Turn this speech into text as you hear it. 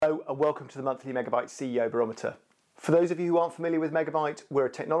Hello and welcome to the monthly Megabyte CEO Barometer. For those of you who aren't familiar with Megabyte, we're a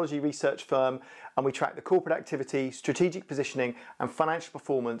technology research firm and we track the corporate activity, strategic positioning and financial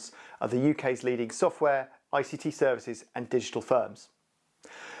performance of the UK's leading software, ICT services and digital firms.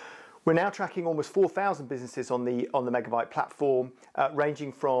 We're now tracking almost 4,000 businesses on the Megabyte platform,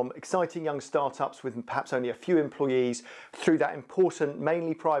 ranging from exciting young startups with perhaps only a few employees through that important,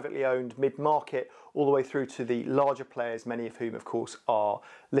 mainly privately owned mid-market, all the way through to the larger players, many of whom, of course, are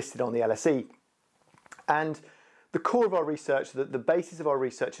listed on the LSE. And the core of our research, the basis of our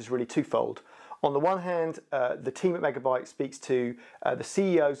research is really twofold. On the one hand, the team at Megabyte speaks to the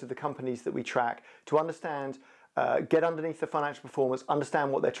CEOs of the companies that we track to understand get underneath the financial performance,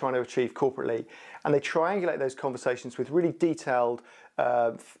 understand what they're trying to achieve corporately, and they triangulate those conversations with really detailed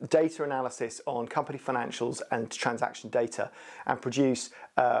data analysis on company financials and transaction data, and produce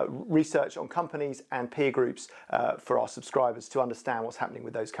research on companies and peer groups for our subscribers to understand what's happening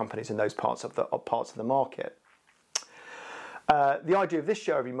with those companies in those parts of the market. The idea of this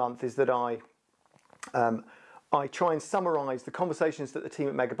show every month is that I try and summarise the conversations that the team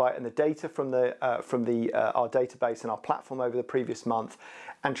at Megabyte and the data from our database and our platform over the previous month,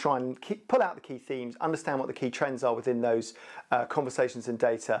 and try and pull out the key themes, understand what the key trends are within those conversations and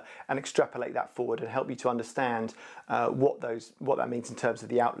data, and extrapolate that forward and help you to understand what that means in terms of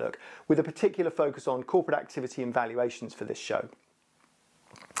the outlook, with a particular focus on corporate activity and valuations for this show.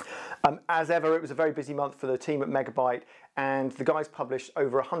 As ever, it was a very busy month for the team at Megabyte, and the guys published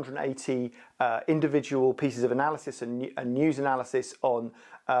over 180 individual pieces of analysis and news analysis on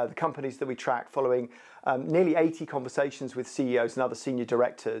the companies that we track, following nearly 80 conversations with CEOs and other senior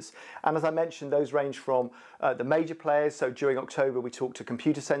directors. And as I mentioned, those range from the major players. So during October, we talked to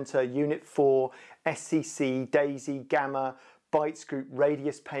Computacenter, Unit4, SCC, Daisy, Gamma, Bytes Group,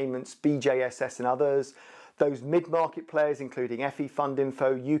 Radius Payments, BJSS and others. Those mid-market players including FE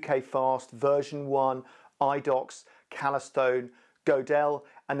Fundinfo, UK Fast, Version 1, iDocs, Calastone, Godel,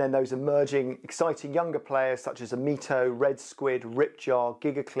 and then those emerging, exciting younger players such as Amito, Red Squid, Ripjar,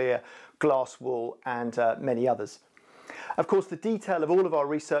 GigaClear, Glasswall, and many others. Of course, the detail of all of our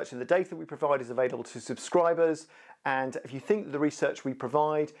research and the data that we provide is available to subscribers. And if you think that the research we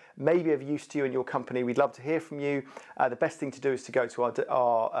provide may be of use to you and your company, we'd love to hear from you. The best thing to do is to go to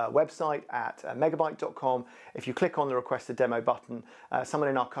our website at megabyte.com. If you click on the request a demo button, someone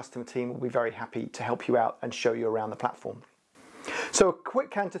in our customer team will be very happy to help you out and show you around the platform. So a quick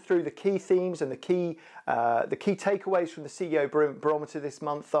canter through the key themes and the key takeaways from the CEO Barometer this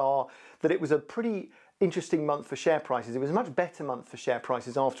month are that it was a pretty interesting month for share prices. It was a much better month for share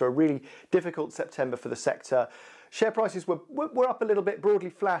prices after a really difficult September for the sector. Share prices were up a little bit, broadly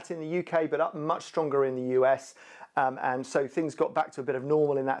flat in the UK, but up much stronger in the US. And so things got back to a bit of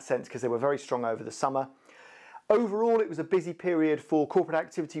normal in that sense because they were very strong over the summer. Overall, it was a busy period for corporate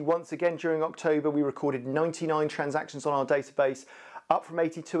activity. Once again, during October, we recorded 99 transactions on our database, up from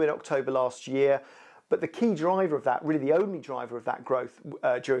 82 in October last year. But the key driver of that, really the only driver of that growth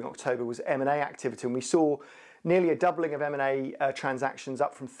during October, was M&A activity. And we saw nearly a doubling of M&A transactions,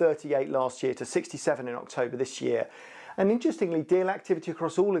 up from 38 last year to 67 in October this year. And interestingly, deal activity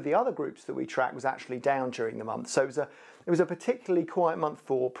across all of the other groups that we track was actually down during the month. So it was a particularly quiet month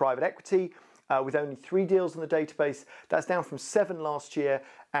for private equity, with only 3 deals on the database. That's down from 7 last year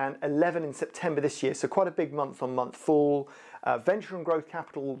and 11 in September this year. So quite a big month-on-month fall. Venture and growth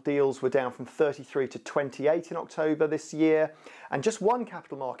capital deals were down from 33 to 28 in October this year, and just 1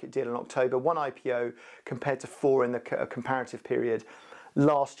 capital market deal in October, 1 IPO, compared to 4 in the comparative period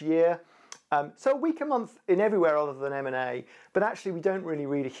last year. So a weaker month in everywhere other than M&A, but actually we don't really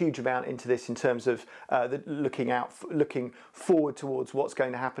read a huge amount into this in terms of looking forward towards what's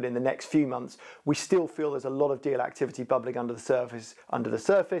going to happen in the next few months. We still feel there's a lot of deal activity bubbling under the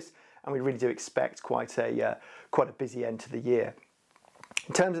surface, and we really do expect quite a busy end to the year.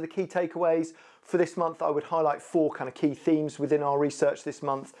 In terms of the key takeaways for this month, I would highlight 4 kind of key themes within our research this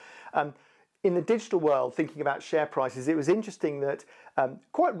month. In the digital world, thinking about share prices, it was interesting that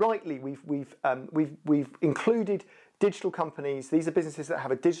quite rightly we've included digital companies. These are businesses that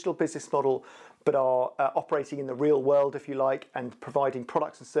have a digital business model but are operating in the real world, if you like, and providing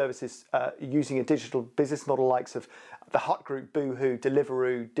products and services using a digital business model, likes of the Hut Group, Boohoo,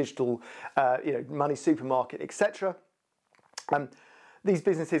 Deliveroo, Digital, Money Supermarket, etc. These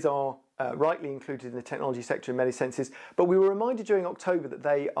businesses are rightly included in the technology sector in many senses, but we were reminded during October that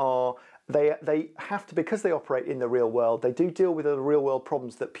they have to, because they operate in the real world, they do deal with the real world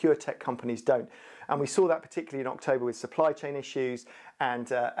problems that pure tech companies don't. And we saw that particularly in October with supply chain issues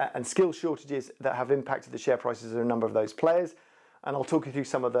and skill shortages that have impacted the share prices of a number of those players. And I'll talk you through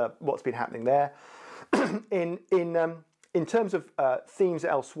some of what's been happening there. In In terms of themes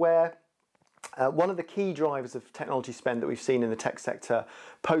elsewhere, one of the key drivers of technology spend that we've seen in the tech sector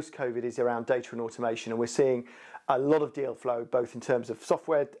post-COVID is around data and automation, and we're seeing a lot of deal flow, both in terms of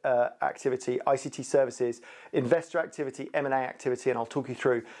software activity, ICT services, investor activity, M&A activity, and I'll talk you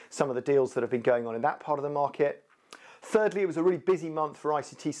through some of the deals that have been going on in that part of the market. Thirdly, it was a really busy month for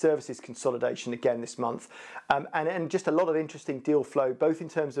ICT services consolidation again this month, and just a lot of interesting deal flow, both in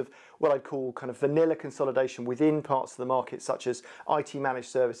terms of what I'd call kind of vanilla consolidation within parts of the market, such as IT managed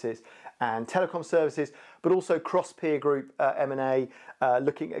services and telecom services, but also cross-peer group M&A.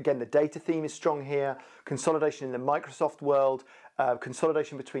 Looking, again, the data theme is strong here, consolidation in the Microsoft world,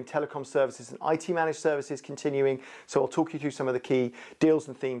 consolidation between telecom services and IT managed services continuing. So I'll talk you through some of the key deals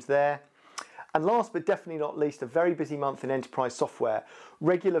and themes there. And last but definitely not least, a very busy month in enterprise software.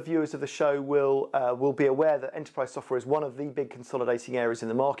 Regular viewers of the show will be aware that enterprise software is one of the big consolidating areas in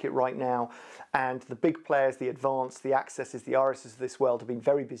the market right now, and the big players, the Advanced, the Accesses, the RSs of this world have been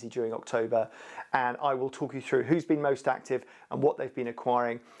very busy during October, and I will talk you through who's been most active and what they've been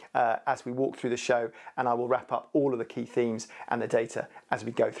acquiring as we walk through the show, and I will wrap up all of the key themes and the data as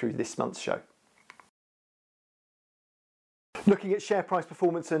we go through this month's show. Looking at share price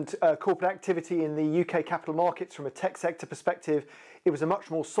performance and corporate activity in the UK capital markets from a tech sector perspective, it was a much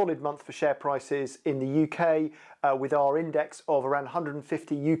more solid month for share prices in the UK, with our index of around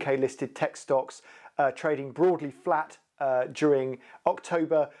 150 UK listed tech stocks trading broadly flat during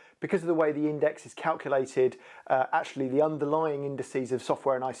October. Because of the way the index is calculated, actually the underlying indices of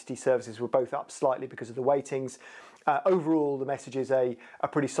software and ICT services were both up slightly because of the weightings. Overall, the message is a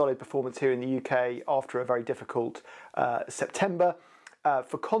pretty solid performance here in the UK after a very difficult September.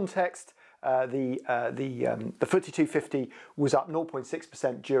 For context, the FTSE 250 was up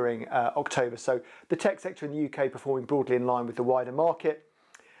 0.6% during October. So the tech sector in the UK performing broadly in line with the wider market.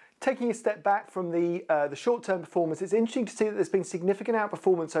 Taking a step back from the short-term performance, it's interesting to see that there's been significant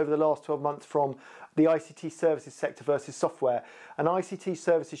outperformance over the last 12 months from the ICT services sector versus software. And ICT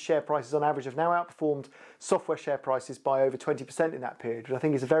services share prices on average have now outperformed software share prices by over 20% in that period, which I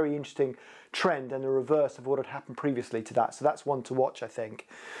think is a very interesting trend and the reverse of what had happened previously to that. So that's one to watch, I think.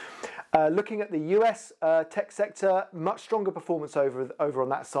 Looking at the US tech sector, much stronger performance over on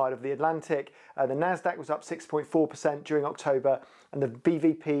that side of the Atlantic. The Nasdaq was up 6.4% during October, and the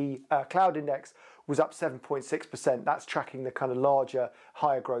BVP Cloud Index was up 7.6%. That's tracking the kind of larger,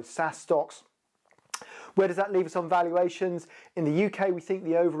 higher growth SaaS stocks. Where does that leave us on valuations? In the UK, we think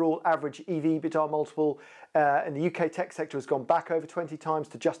the overall average EV/EBITDA multiple in the UK tech sector has gone back over 20 times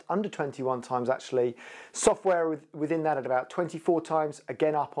to just under 21 times actually. Software within that at about 24 times,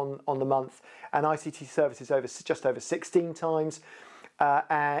 again up on the month, and ICT services just over 16 times.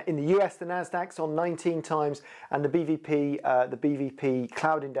 In the US, the Nasdaq's on 19 times, and the BVP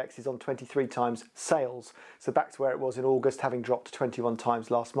Cloud Index is on 23 times sales. So back to where it was in August, having dropped to 21 times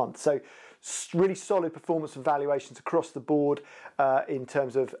last month. So really solid performance and valuations across the board in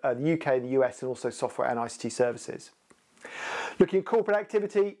terms of the UK and the US, and also software and ICT services. Looking at corporate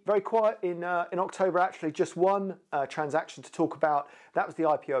activity, very quiet in October actually. Just one transaction to talk about. That was the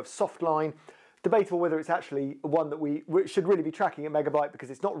IPO of Softline. Debatable whether it's actually one that we should really be tracking at Megabyte,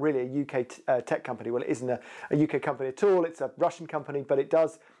 because it's not really a UK tech company. Well, it isn't a UK company at all. It's a Russian company, but it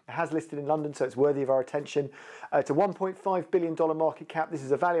has listed in London, so it's worthy of our attention. It's a $1.5 billion market cap. This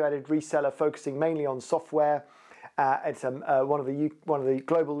is a value-added reseller focusing mainly on software. It's one of the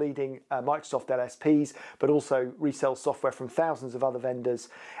global leading Microsoft LSPs, but also resells software from thousands of other vendors.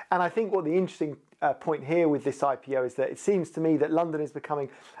 And I think what the interesting point here with this IPO is that it seems to me that London is becoming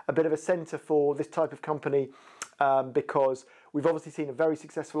a bit of a centre for this type of company, because we've obviously seen a very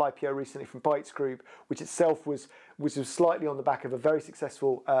successful IPO recently from Bytes Group, which itself was slightly on the back of a very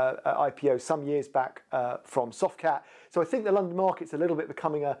successful IPO some years back from Softcat. So I think the London market's a little bit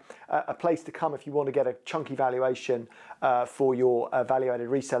becoming a place to come if you want to get a chunky valuation for your value-added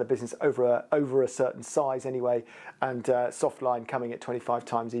reseller business over a certain size anyway. And Softline coming at 25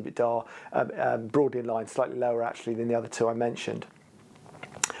 times EBITDA, broadly in line, slightly lower actually than the other two I mentioned.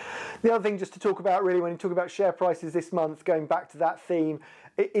 The other thing just to talk about really when you talk about share prices this month, going back to that theme,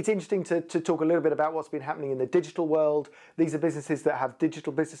 it's interesting to talk a little bit about what's been happening in the digital world. These are businesses that have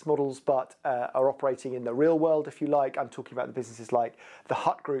digital business models but are operating in the real world, if you like. I'm talking about the businesses like the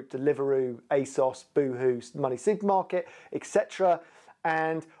Hut Group, Deliveroo, ASOS, Boohoo, Money Supermarket, etc.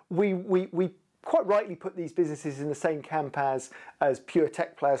 And we quite rightly put these businesses in the same camp as pure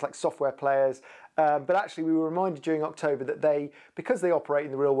tech players like software players. But actually we were reminded during October that because they operate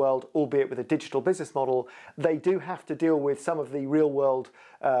in the real world, albeit with a digital business model, they do have to deal with some of the real world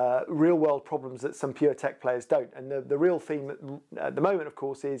problems that some pure tech players don't. And the real theme at the moment, of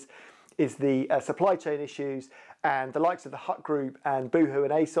course, is is the supply chain issues, and the likes of the Hut Group and Boohoo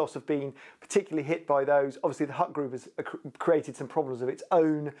and ASOS have been particularly hit by those. Obviously, the Hut Group has created some problems of its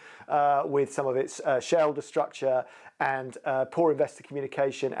own with some of its shareholder structure and poor investor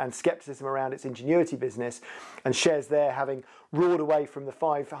communication and scepticism around its Ingenuity business, and shares there having roared away from the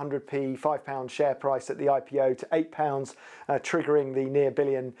 500p, £5 share price at the IPO to £8, triggering the near £1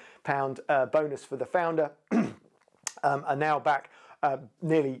 billion bonus for the founder, are now back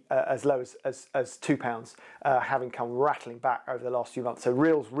nearly as low as £2, having come rattling back over the last few months. So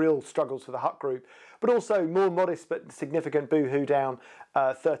real struggles for the Hut Group, but also more modest but significant. Boohoo down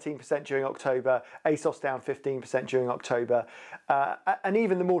 13% during October, ASOS down 15% during October, and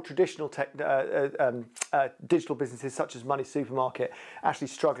even the more traditional digital businesses such as Money Supermarket actually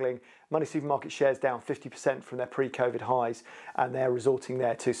struggling. Money Supermarket shares down 50% from their pre-COVID highs, and they're resorting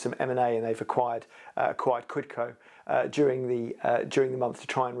there to some M&A, and they've acquired Quidco during the month to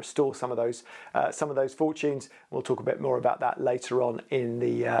try and restore some of those fortunes. We'll talk a bit more about that later on in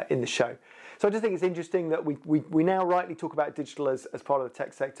the show. So I just think it's interesting that we now rightly talk about digital as part of the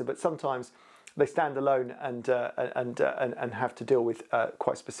tech sector, but sometimes they stand alone and have to deal with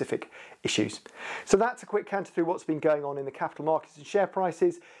quite specific issues. So that's a quick canter through what's been going on in the capital markets and share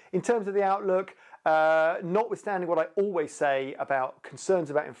prices. In terms of the outlook, notwithstanding what I always say about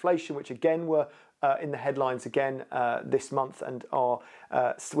concerns about inflation, which again were in the headlines again this month, and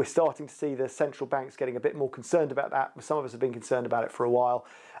we're starting to see the central banks getting a bit more concerned about that. Some of us have been concerned about it for a while.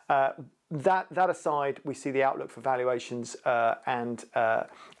 That aside, we see the outlook for valuations and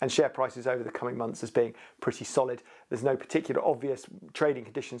share prices over the coming months as being pretty solid. There's no particular obvious trading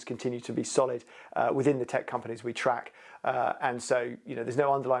conditions continue to be solid within the tech companies we track, and so there's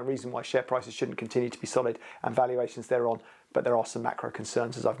no underlying reason why share prices shouldn't continue to be solid and valuations thereon. But there are some macro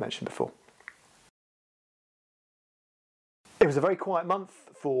concerns, as I've mentioned before. It was a very quiet month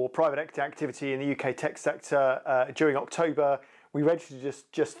for private equity activity in the UK tech sector during October. We registered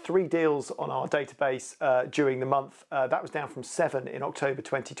just 3 deals on our database during the month. That was down from 7 in October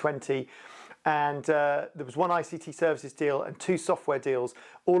 2020. And there was 1 ICT services deal and 2 software deals.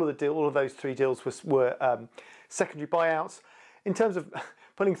 All of those 3 deals were secondary buyouts. In terms of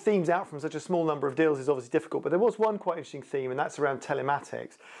pulling themes out from such a small number of deals is obviously difficult, but there was one quite interesting theme, and that's around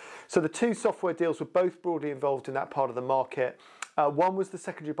telematics. So the 2 software deals were both broadly involved in that part of the market. One was the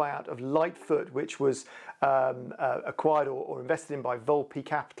secondary buyout of Lightfoot, which was acquired or invested in by Volpe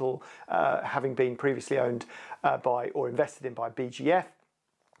Capital, having been previously owned by or invested in by BGF.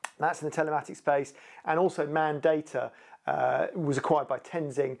 That's in the telematics space. And also Mandata was acquired by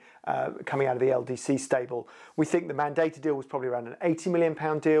Tenzing, coming out of the LDC stable. We think the Mandata deal was probably around an £80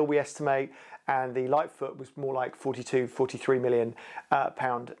 million deal, we estimate, and the Lightfoot was more like £43 million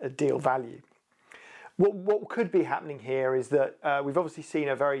deal value. What could be happening here is that we've obviously seen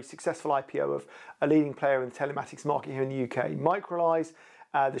a very successful IPO of a leading player in the telematics market here in the UK, Microlise.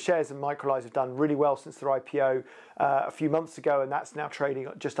 The shares of Microlise have done really well since their IPO a few months ago, and that's now trading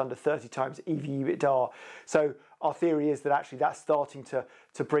at just under 30 times EV/EBITDA. So our theory is that actually that's starting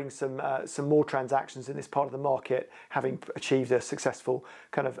to bring some more transactions in this part of the market, having achieved a successful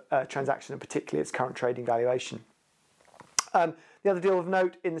kind of transaction, and particularly its current trading valuation. The other deal of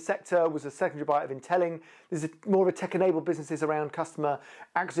note in the sector was a secondary buyout of Intelling. This is more of a tech-enabled businesses around customer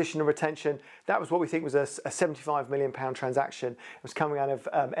acquisition and retention. That was what we think was a £75 million transaction. It was coming out of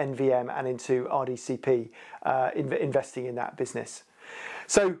NVM and into RDCP, investing in that business.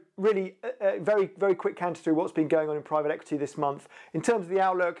 So really, very quick canter through what's been going on in private equity this month. In terms of the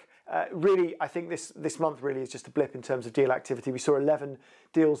outlook, really, I think this month really is just a blip in terms of deal activity. We saw 11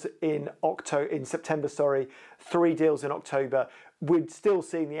 deals in September, 3 deals in October. We're still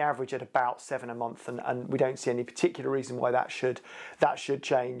seeing the average at about 7 a month, and we don't see any particular reason why that should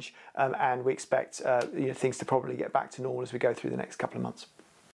change. And we expect things to probably get back to normal as we go through the next couple of months.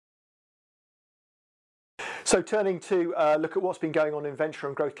 So turning to look at what's been going on in venture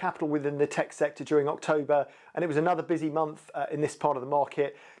and growth capital within the tech sector during October, and it was another busy month in this part of the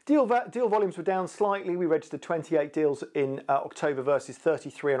market. Deal volumes were down slightly. We registered 28 deals in October versus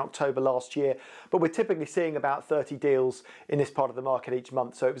 33 in October last year, but we're typically seeing about 30 deals in this part of the market each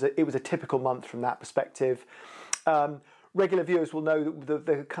month. So it was a typical month from that perspective. Regular viewers will know that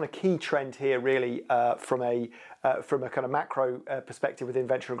the kind of key trend here, really, from a kind of macro perspective within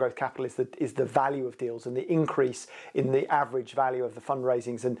venture and growth capital, is the value of deals and the increase in the average value of the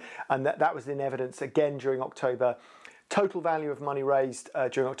fundraisings, and that was in evidence again during October. Total value of money raised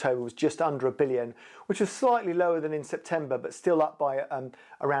during October was just under £1 billion, which was slightly lower than in September, but still up by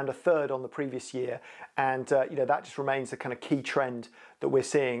around a third on the previous year. And that just remains a kind of key trend that we're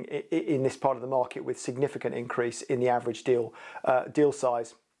seeing in this part of the market, with significant increase in the average deal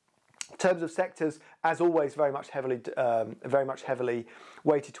size. In terms of sectors, as always, very much heavily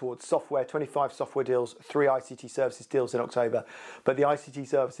weighted towards software. 25 software deals, 3 ICT services deals in October, but the ICT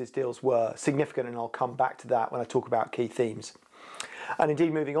services deals were significant, and I'll come back to that when I talk about key themes. And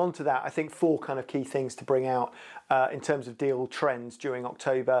indeed, moving on to that, I think 4 kind of key things to bring out in terms of deal trends during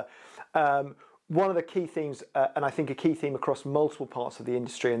October. One of the key themes, and I think a key theme across multiple parts of the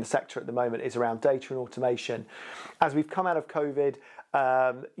industry and the sector at the moment, is around data and automation. As we've come out of COVID,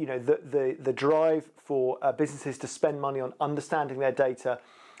 you know, the drive for businesses to spend money on understanding their data,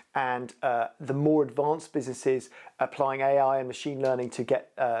 and the more advanced businesses applying AI and machine learning to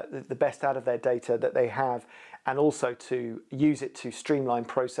get the best out of their data that they have, and also to use it to streamline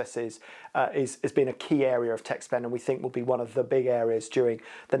processes, has been a key area of tech spend, and we think will be one of the big areas during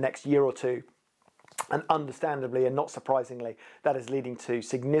the next year or two. And understandably, and not surprisingly, that is leading to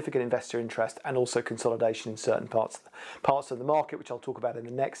significant investor interest and also consolidation in certain parts of the market, which I'll talk about in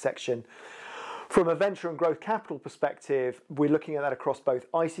the next section. From a venture and growth capital perspective, we're looking at that across both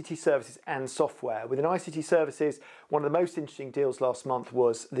ICT services and software. Within ICT services, one of the most interesting deals last month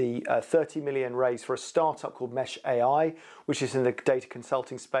was the 30 million raise for a startup called Mesh AI, which is in the data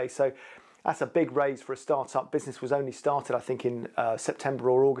consulting space. So that's a big raise for a startup. Business was only started, I think, in September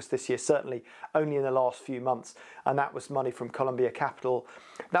or August this year, certainly only in the last few months, and that was money from Columbia Capital.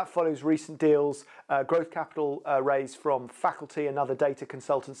 That follows recent deals, growth capital raise from Faculty, another data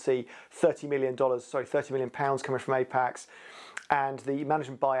consultancy, £30 million coming from Apax, and the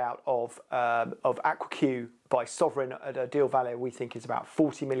management buyout of AquaQ by Sovereign at a deal value we think is about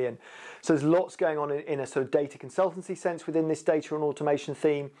 40 million. So there's lots going on in a sort of data consultancy sense within this data and automation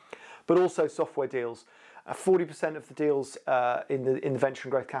theme, but also software deals. 40% of the deals in the venture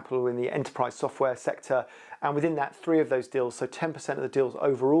and growth capital are in the enterprise software sector, and within that, 3 of those deals, so 10% of the deals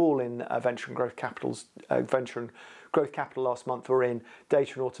overall in venture and growth capital last month were in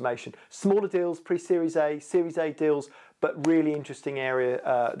data and automation. Smaller deals, pre-Series A, Series A deals, but really interesting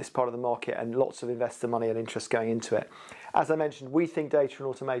area, this part of the market, and lots of investor money and interest going into it. As I mentioned, we think data and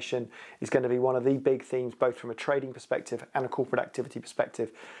automation is going to be one of the big themes, both from a trading perspective and a corporate activity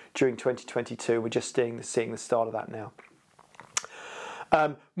perspective during 2022. We're just seeing the start of that now.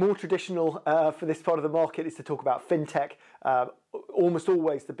 More traditional for this part of the market is to talk about fintech. Almost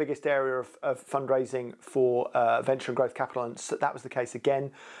always the biggest area of fundraising for venture and growth capital, and so that was the case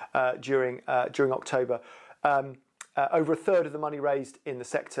again during October. Over a third of the money raised in the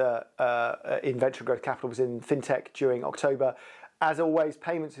sector in venture and growth capital was in fintech during October. As always,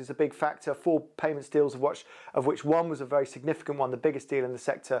 payments is a big factor. 4 payments deals, of which one was a very significant one. The biggest deal in the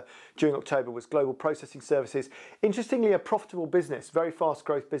sector during October was Global Processing Services. Interestingly, a profitable business, very fast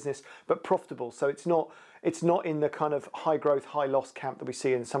growth business, but profitable. So it's not in the kind of high growth, high loss camp that we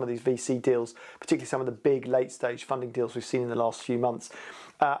see in some of these VC deals, particularly some of the big late stage funding deals we've seen in the last few months.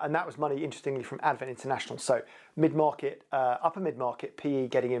 And that was money, interestingly, from Advent International. So mid-market, upper mid-market, PE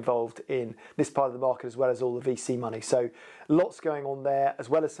getting involved in this part of the market, as well as all the VC money. So lots going on there, as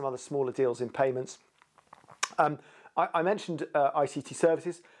well as some other smaller deals in payments. I mentioned ICT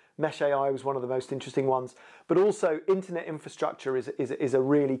services. Mesh AI was one of the most interesting ones, but also internet infrastructure is a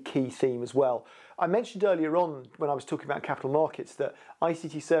really key theme as well. I mentioned earlier on when I was talking about capital markets that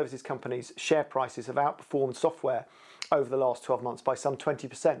ICT services companies' share prices have outperformed software over the last 12 months by some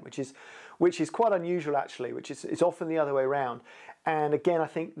 20%, which is quite unusual actually, it's often the other way around. And again, I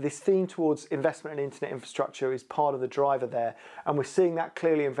think this theme towards investment in internet infrastructure is part of the driver there, and we're seeing that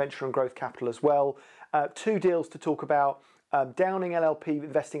clearly in venture and growth capital as well. 2 deals to talk about. Downing LLP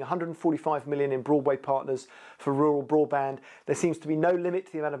investing 145 million in Broadway Partners for rural broadband. There seems to be no limit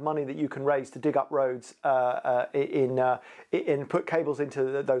to the amount of money that you can raise to dig up roads and put cables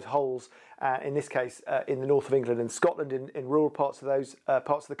into those holes. In this case, in the north of England and Scotland, in rural parts of those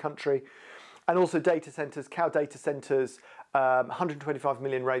parts of the country. And also data centres, Cow Data Centres, 125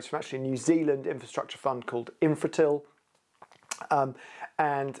 million raised from actually a New Zealand infrastructure fund called Infratil.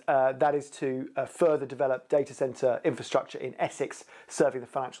 And that is to further develop data centre infrastructure in Essex, serving the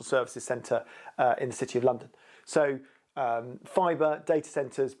financial services centre in the City of London. So fibre, data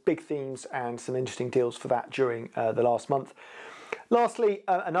centres, big themes, and some interesting deals for that during the last month. Lastly,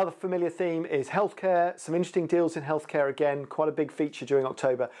 another familiar theme is healthcare. Some interesting deals in healthcare again, quite a big feature during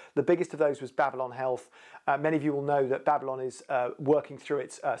October. The biggest of those was Babylon Health. Many of you will know that Babylon is working through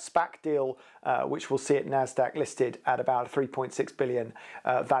its SPAC deal, which will see it NASDAQ listed at about a 3.6 billion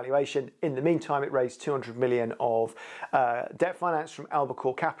valuation. In the meantime, it raised 200 million of debt finance from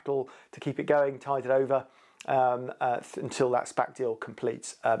Albacore Capital to keep it going, tide it over until that SPAC deal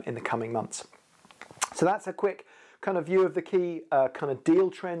completes in the coming months. So that's a quick kind of view of the key kind of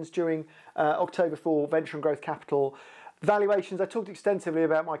deal trends during October for venture and growth capital. Valuations, I talked extensively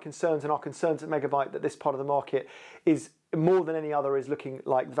about my concerns and our concerns at Megabyte that this part of the market is more than any other is looking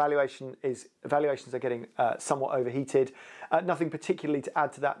like valuations are getting somewhat overheated. Nothing particularly to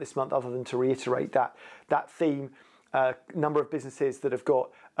add to that this month other than to reiterate that theme. Number of businesses that have got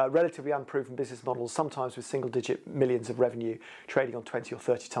relatively unproven business models, sometimes with single-digit millions of revenue, trading on 20 or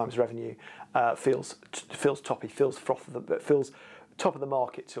 30 times revenue, feels toppy, feels top of the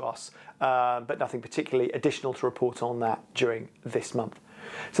market to us, but nothing particularly additional to report on that during this month.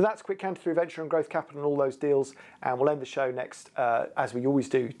 So that's a quick counter through venture and growth capital and all those deals, and we'll end the show next, as we always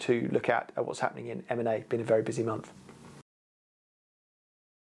do, to look at what's happening in M&A. Been a very busy month.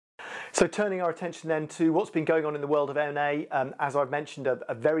 So turning our attention then to what's been going on in the world of M&A, as I've mentioned,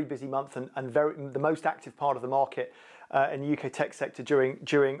 a very busy month and the most active part of the market in the UK tech sector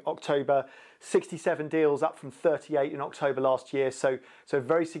during October. 67 deals, up from 38 in October last year, so a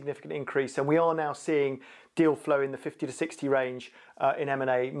very significant increase, and we are now seeing deal flow in the 50 to 60 range in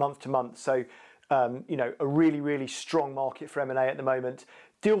M&A month to month. So you know, a really strong market for M&A at the moment.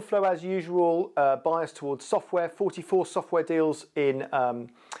 Deal flow as usual, biased towards software. 44 software deals in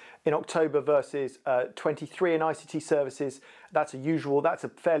October versus 23 in ICT services. That's a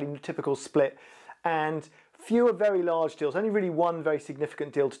fairly typical split, and fewer very large deals. Only really one very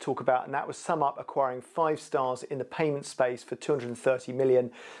significant deal to talk about, and that was SumUp acquiring 5stars in the payment space for 230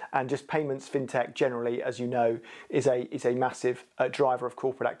 million. And just payments fintech generally, as you know, is a massive driver of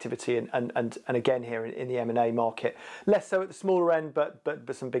corporate activity, and again here in the M&A market, less so at the smaller end, but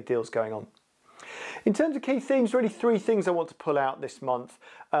some big deals going on. In terms of key themes, really three things I want to pull out this month.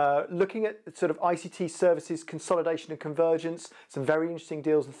 Looking at sort of ICT services consolidation and convergence, some very interesting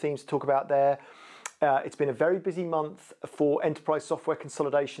deals and themes to talk about there. It's been a very busy month for enterprise software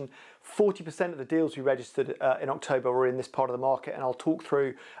consolidation. 40% of the deals we registered in October were in this part of the market, and I'll talk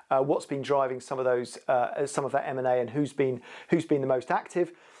through what's been driving some of that M&A and who's been the most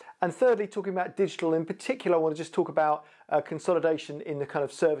active. And thirdly, talking about digital in particular, I want to just talk about consolidation in the kind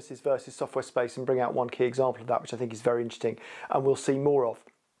of services versus software space and bring out one key example of that, which I think is very interesting and we'll see more of.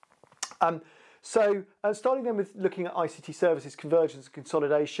 So starting then with looking at ICT services, convergence and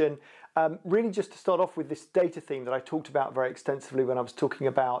consolidation, really just to start off with this data theme that I talked about very extensively when I was talking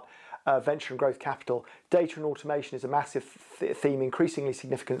about venture and growth capital. Data and automation is a massive theme, increasingly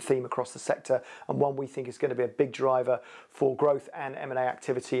significant theme across the sector, and one we think is going to be a big driver for growth and M&A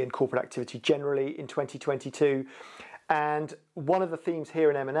activity and corporate activity generally in 2022. And one of the themes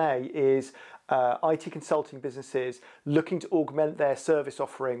here in M&A is IT consulting businesses looking to augment their service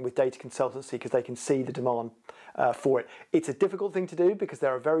offering with data consultancy because they can see the demand for it. It's a difficult thing to do because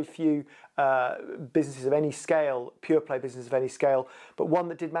there are very few businesses of any scale, pure play businesses of any scale, but one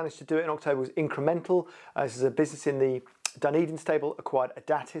that did manage to do it in October was Incremental. This is a business in the Dunedin stable, acquired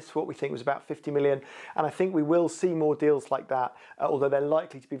Adatis for what we think was about 50 million, and I think we will see more deals like that, although they're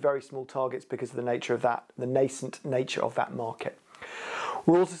likely to be very small targets because of the nature of that, the nascent nature of that market.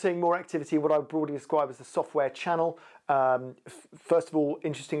 We're also seeing more activity in what I would broadly describe as the software channel. First of all,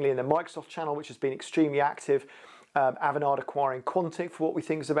 interestingly, in the Microsoft channel, which has been extremely active, Avanade acquiring Quantic for what we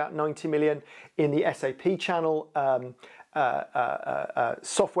think is about 90 million. In the SAP channel,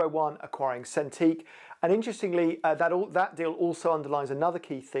 SoftwareOne acquiring Centeq. And interestingly, that deal also underlines another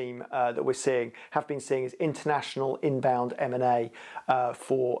key theme that have been seeing is international inbound M&A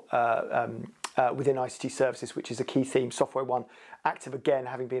within ICT services, which is a key theme. SoftwareOne active again,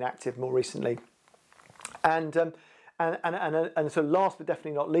 having been active more recently. And so last but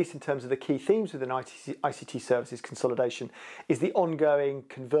definitely not least, in terms of the key themes within ICT services consolidation, is the ongoing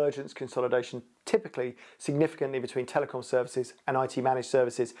convergence consolidation, typically significantly between telecom services and IT managed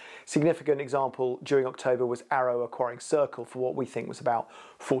services. Significant example during October was Arrow acquiring Circle for what we think was about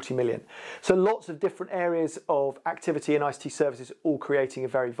 40 million. So lots of different areas of activity in ICT services, all creating a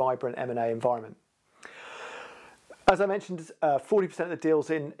very vibrant M&A environment. As I mentioned, 40% of the deals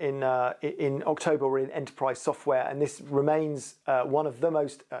in October were in enterprise software, and this remains one of the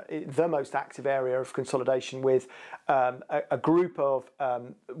most active area of consolidation, with a group of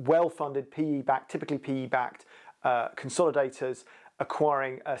well-funded PE-backed, typically PE-backed consolidators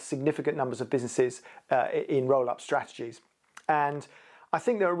acquiring significant numbers of businesses in roll-up strategies. And I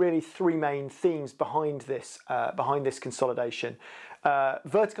think there are really three main themes behind this consolidation.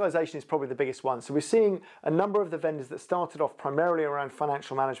 Verticalization is probably the biggest one. So we're seeing a number of the vendors that started off primarily around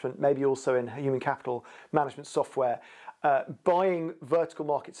financial management, maybe also in human capital management software, buying vertical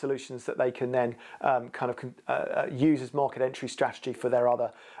market solutions that they can then use as market entry strategy for their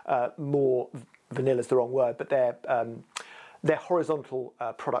other more vanilla is the wrong word, but their horizontal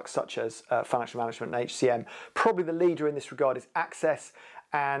products such as financial management and HCM. Probably the leader in this regard is Access,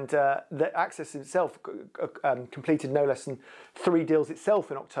 And the Access itself completed no less than 3 deals itself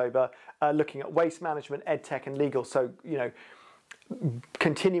in October, looking at waste management, edtech, and legal. So, you know,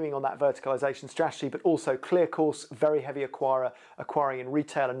 continuing on that verticalization strategy, but also ClearCourse, very heavy acquirer, acquiring in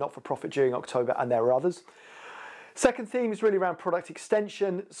retail and not-for-profit during October, and there are others. Second theme is really around product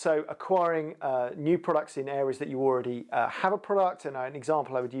extension, so acquiring new products in areas that you already have a product, and an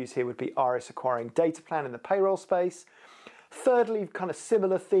example I would use here would be Iris acquiring Dataplan in the payroll space. Thirdly, kind of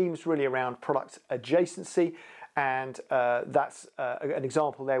similar themes really around product adjacency, and that's an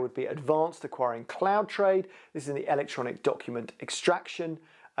example there would be Advanced acquiring CloudTrade. This is in the electronic document extraction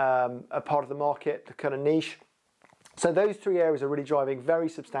a part of the market, the kind of niche. So those 3 areas are really driving very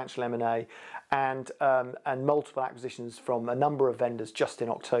substantial M&A and multiple acquisitions from a number of vendors just in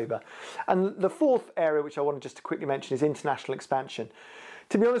October. And the fourth area, which I wanted just to quickly mention, is international expansion.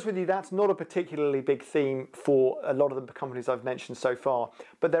 To be honest with you, that's not a particularly big theme for a lot of the companies I've mentioned so far,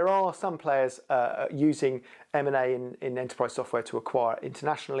 but there are some players using M&A in enterprise software to acquire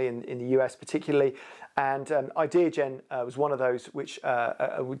internationally, in the US particularly, and Ideagen was one of those which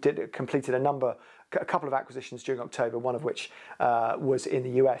completed a couple of acquisitions during October, one of which was in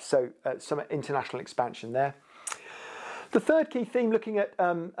the US, so some international expansion there. The third key theme, looking at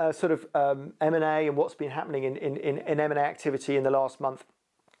M&A and what's been happening in M&A activity in the last month,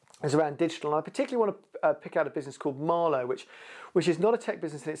 is around digital. And I particularly want to pick out a business called Marlowe, which is not a tech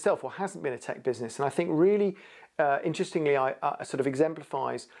business in itself, or hasn't been a tech business. And I think really interestingly, I sort of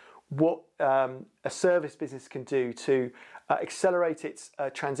exemplifies what a service business can do to accelerate its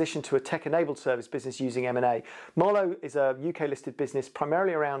transition to a tech-enabled service business using M&A. Marlowe is a UK-listed business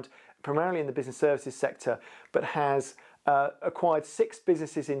primarily in the business services sector, but has acquired 6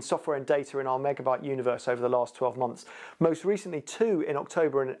 businesses in software and data in our Megabyte universe over the last 12 months. Most recently 2 in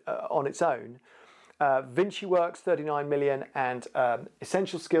October on its own. VinciWorks 39 million and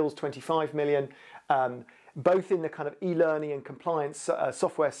Essential Skills 25 million, both in the kind of e-learning and compliance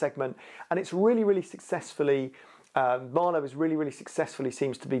software segment. And it's really successfully, Marlowe is really successfully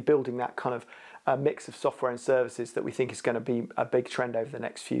seems to be building that kind of mix of software and services that we think is going to be a big trend over the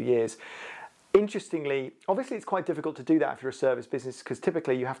next few years. Interestingly, obviously it's quite difficult to do that if you're a service business, because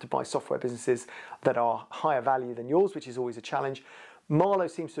typically you have to buy software businesses that are higher value than yours, which is always a challenge. Marlowe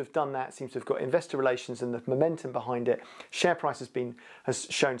seems to have done that, seems to have got investor relations and the momentum behind it. Share price has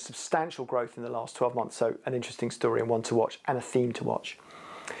shown substantial growth in the last 12 months, so an interesting story and one to watch, and a theme to watch.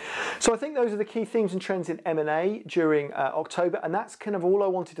 So I think those are the key themes and trends in M&A during October, and that's kind of all I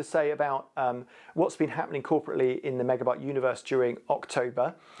wanted to say about what's been happening corporately in the Megabyte universe during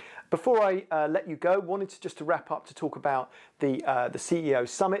October. Before I let you go, wanted to wrap up to talk about the CEO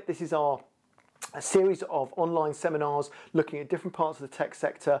Summit. This is a series of online seminars looking at different parts of the tech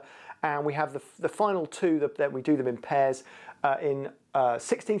sector, and we have the final 2 that we do them in pairs in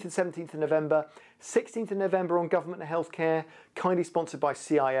 16th and 17th of November. 16th of November on government and healthcare, kindly sponsored by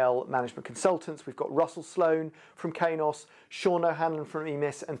CIL Management Consultants. We've got Russell Sloan from Kainos, Sean O'Hanlon from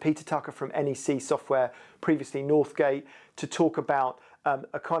EMIS, and Peter Tucker from NEC Software, previously Northgate, to talk about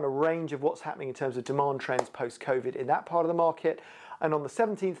a kind of range of what's happening in terms of demand trends post-COVID in that part of the market. And on the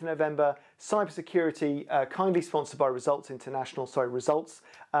 17th of November, cybersecurity, kindly sponsored by Results,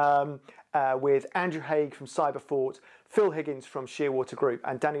 with Andrew Haig from Cyberfort, Phil Higgins from Shearwater Group,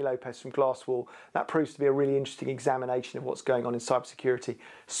 and Danny Lopez from Glasswall. That proves to be a really interesting examination of what's going on in cybersecurity,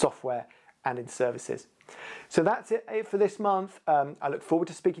 software, and in services. So that's it for this month. I look forward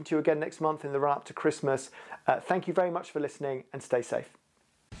to speaking to you again next month in the run-up to Christmas. Thank you very much for listening, and stay safe.